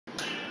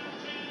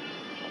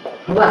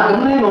好啦，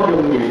咁咧我用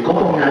完嗰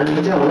個眼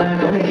影之後咧，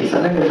咁你其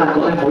實咧你發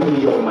覺咧可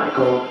以用埋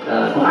個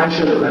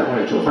eyeshadow 咧，我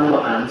哋做翻個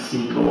眼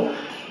線嘅喎，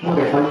我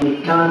哋可以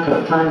加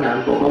強翻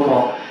眼部嗰個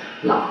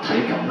立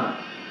體感啦。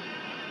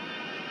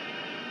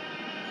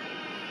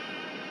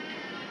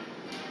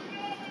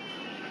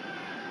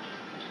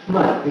咁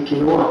啊，你見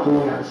到畫嗰個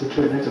眼線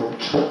出嚟咧就好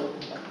出。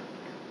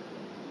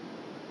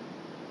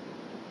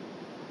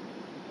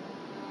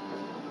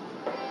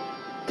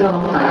即係我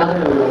諗大家都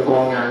有用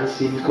過眼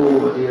線膏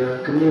嗰啲啦，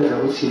咁呢個就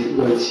好似類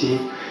似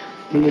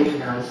啲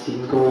眼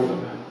線膏咁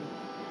樣。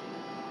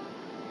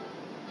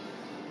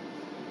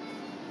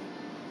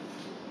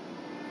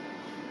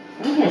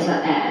咁其實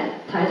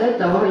睇得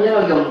到佢一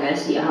路用嘅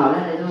時候咧，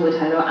你都會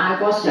睇到 eye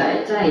gloss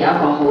係真係有一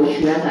個好處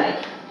咧，就係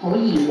好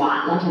易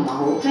滑啦，同埋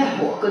好即係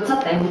個質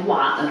地好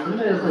滑啊，咁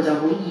所以佢就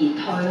好易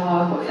推開佢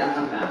啊咁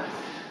樣。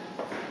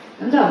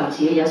咁就唔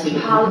似有時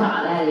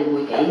powder 咧，你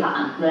會幾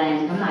難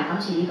blend，咁但係今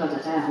次呢個就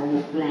真係好好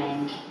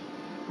blend 嘅。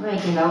咁你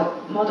見到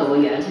model 個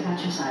樣即刻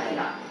出晒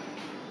嚟啦。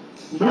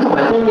咁同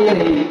埋當然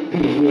你譬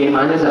如夜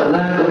晚嘅時候咧，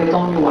咁你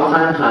當然畫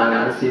翻下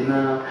眼線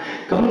啦。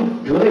咁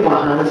如果你畫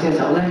下眼線嘅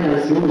時候咧，有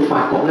陣時會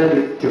發覺咧，你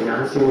條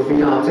眼線會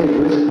比較即係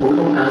如果普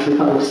通眼線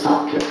筆好實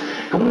嘅，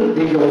咁你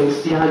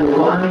試下用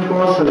個 eye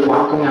gloss 去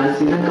畫個眼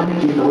線咧，咁你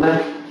見到咧，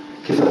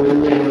其實會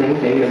靚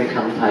靚地嘅，你近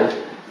睇。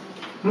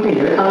咁譬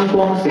如喺燈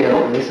光射落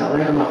嚟嘅時候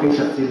咧，咁啊非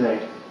常之靚。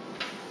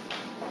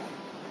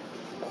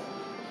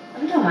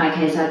咁同埋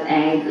其實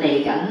嚟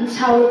緊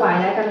秋季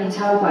咧，今年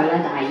秋季咧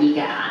大熱嘅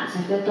顏色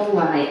咧都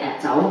會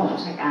係酒紅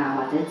色啊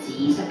或者紫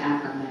色啊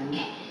咁樣嘅。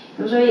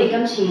咁所以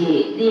今次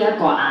呢一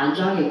個眼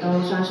妝亦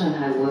都相信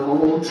係會好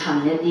好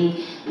襯一啲，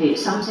譬如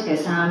深色嘅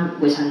衫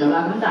會襯到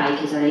啦。咁但係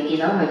其實你見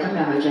到佢今日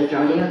佢着咗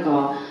呢一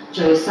個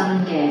最新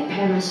嘅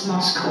Paris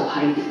Moscow 系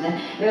列咧，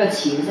呢個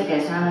淺色嘅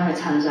衫咧，佢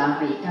襯上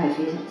去亦都係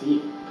非常之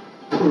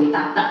配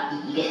搭得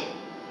意嘅。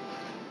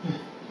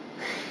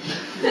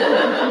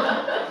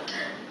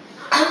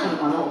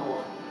講得好好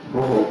啊！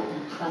好好。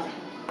多謝。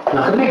嗱，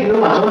咁你見到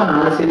畫咗眼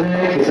線咧，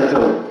其實就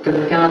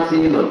更加之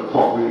輪廓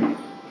會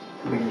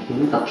明顯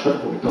突出好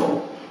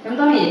多。咁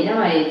當然因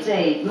為即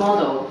係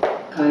model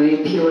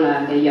佢漂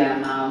亮嘅樣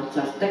貌，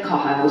就的確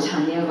係好襯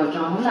呢一個妝。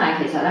咁但係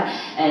其實咧，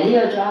呢個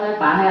妝咧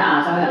擺喺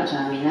亞洲人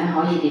上面咧，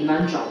可以點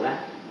樣做咧？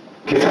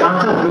其實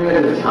亞洲人都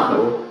一定搽到。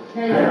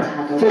係啊，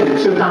即係唔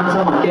需要擔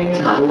心話驚搽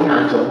到眼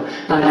腫，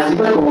但係只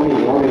不過譬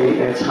如我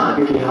哋搽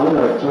嘅技巧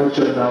就再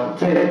盡量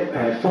即係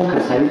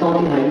focus 喺多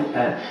啲喺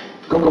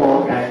嗰個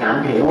眼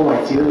皮嗰個位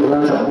置嗰度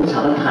啦，就唔好搽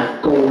得太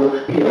高咯。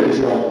譬如尤其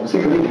是紅色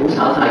嗰啲唔好搽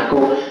得太高，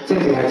即係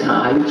淨係搽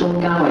喺中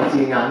間位置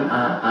眼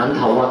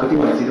頭啊嗰啲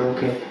位置都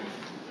OK。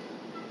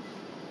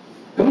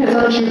咁嘅珍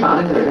珠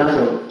白咧就而家就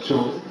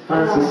做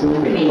翻少少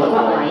眉骨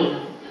位，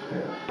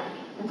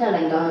咁就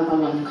令到佢個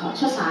輪廓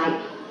出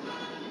晒。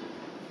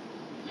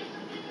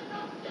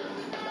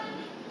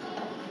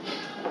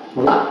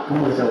好啦，咁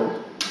我就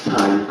搽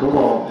完嗰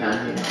個眼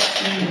影，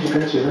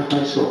跟住咧可以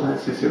掃翻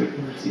少少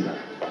胭脂啦。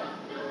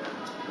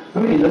咁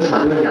見到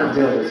搽咗個眼之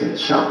後就成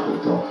sharp 好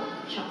多。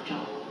sharp 咗。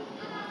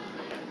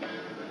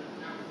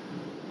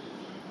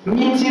咁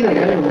胭脂嚟緊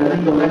用嘅呢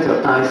個咧就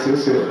帶少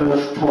少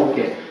earth tone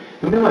嘅。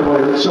咁因為我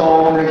哋個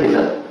妝咧其實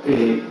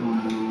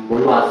唔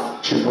會話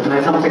全部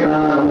太深色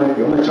啦，咁啊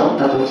如果咪撞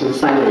得好似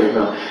犀利咁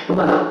樣，咁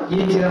啊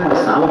胭脂咧我哋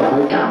稍微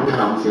可以減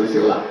淡少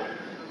少啦。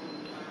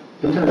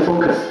咁即係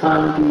focus 翻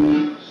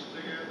啲。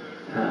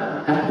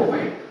Apple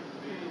位。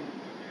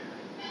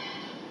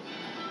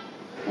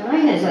咁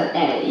咧其實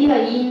呢個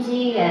胭脂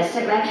嘅色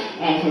咧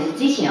其實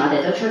之前我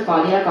哋都出過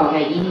呢一個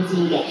嘅胭脂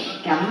嘅，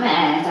咁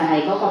就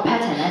係嗰個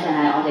pattern 咧就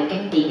係我哋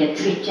經典嘅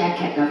Tweed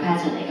Jacket 嘅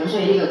pattern 嚟，咁所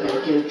以呢個就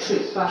叫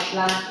Tweed Brush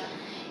啦。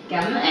咁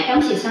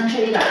今次新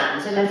出呢個顏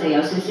色咧就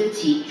有少少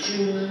似磚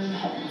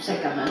紅色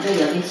咁樣，即係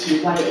有啲似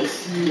威尼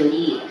斯嗰啲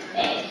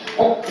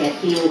屋嘅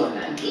feel 咁樣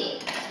嘅。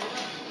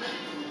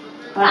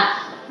好啦，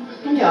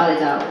跟住我哋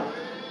就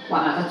畫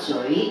埋個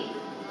嘴。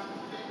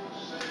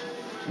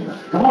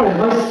咁我哋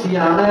可以試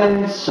下咧，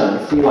嘗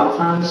試畫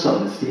翻唇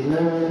線啦，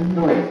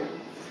因為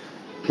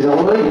其實我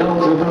覺得而家好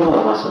少香港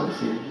人畫唇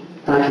線，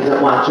但係其實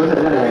畫咗就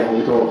真係靚好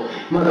多，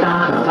咁啊加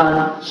強翻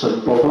唇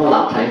部嗰個立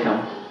體感。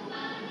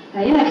係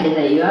因為其實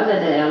如果你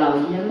哋有留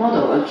意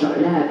model 個嘴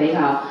咧係比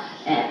較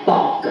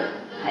薄嘅，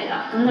係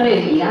啦，咁所以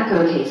而家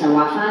佢其實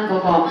畫翻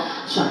嗰個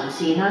唇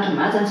線啦，同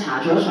埋一陣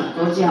搽咗唇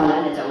膏之後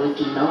咧，你就會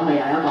見到佢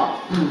有一個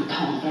唔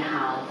同嘅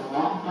效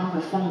果，幫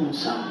佢豐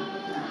順。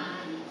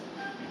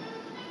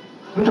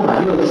咁同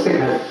埋呢個色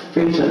係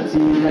非常之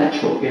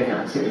natural 嘅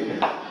顏色嚟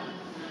嘅。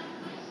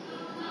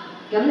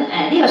咁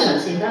呢個唇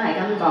線都係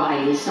今個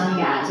係新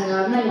嘅顏色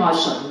啦。咁另外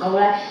唇膏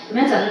咧，咁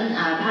一陣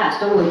Paris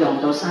都會用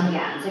到新嘅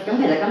顏色。咁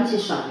其實今次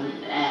唇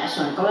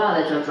膏咧，我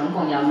哋就總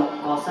共有6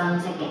個新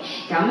色嘅。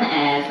咁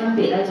分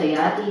別咧就有一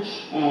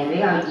啲比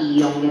較易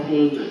用嘅，譬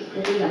如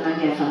一啲咁樣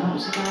嘅粉紅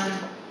色啦，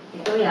亦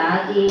都有一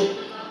啲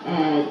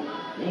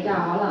比較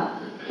可能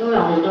都有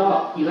好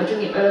多，如果中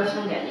意 earth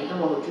tone 嘅人，亦都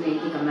會好中意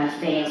啲咁嘅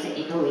啡色，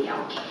亦都會有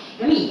嘅。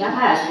咁而家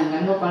Paris 用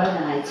緊嗰個咧就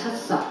係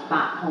78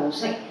號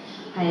色。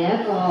係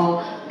一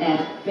個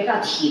比較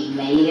甜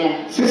美嘅。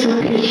少少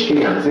peach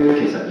嘅顏色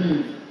咧，其實。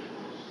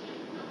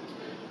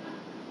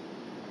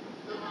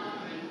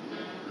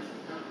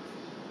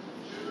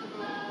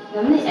咁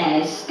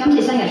今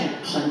次新嘅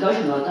唇膏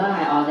全部都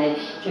係我哋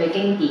最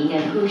經典嘅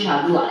Rouge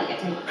à Lèvres 嚟嘅，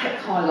即係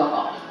click 開嗰個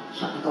唇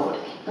膏嚟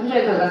嘅。咁所以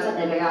佢個質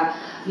地比較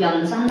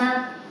潤身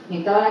啦，亦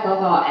都咧嗰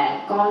個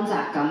乾澤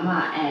感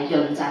啊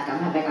潤澤感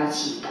係比較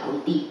持久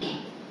啲嘅。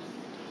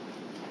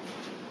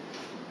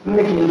咁你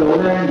見到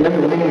咧，而家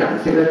用呢個顏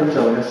色咧，咁就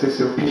有少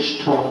少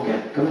peach tone 嘅，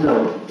咁就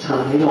襯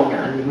起個眼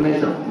影咧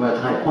就唔會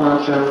太誇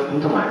張，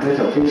咁同埋咧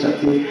就非常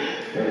之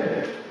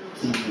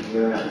自然嘅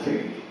顏色。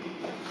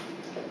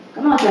咁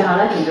我最後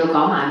咧仲要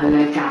講埋佢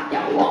嘅甲油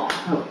喎，好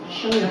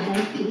show your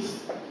hand please。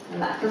係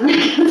啦，咁你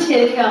今次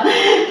呢個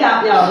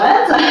甲油咧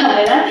就係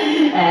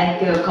咧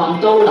叫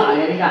Condola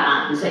嘅呢個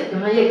顏色，咁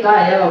樣亦都係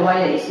一個威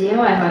尼斯，因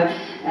為佢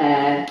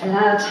你睇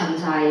下襯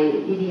晒呢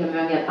啲咁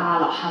樣嘅巴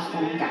洛克風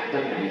格咁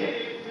樣嘅。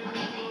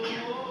OK，thank you。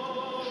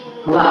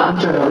好啦，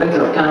咁最後咧就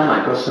加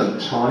埋個唇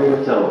彩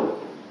咁就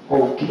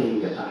OK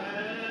嘅啦。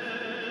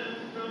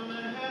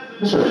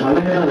咁唇彩咧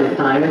都係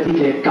帶一啲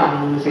嘅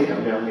金色咁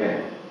樣嘅。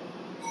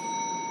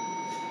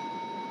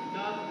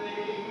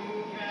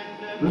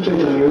咁最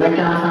重要咧，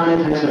加翻咧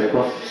睇上嚟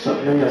個唇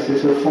咧有少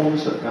少豐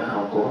唇嘅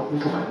效果，咁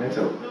同埋咧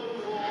就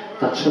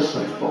突出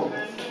唇部。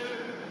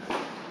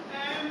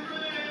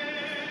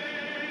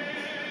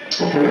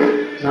OK，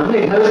 嗱咁你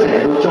睇到成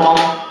個妝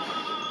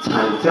搽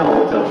完之後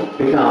就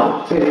比較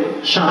即係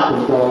sharp 好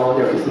多咯，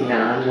尤其是眼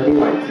嗰啲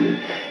位置。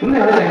咁你可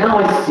以陣間可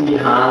以試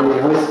下，你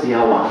可以試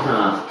下玩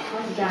下。可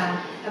以㗎，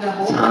係咪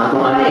好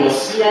威尼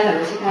斯咧？係咪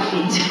即刻變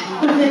咗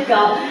呢個？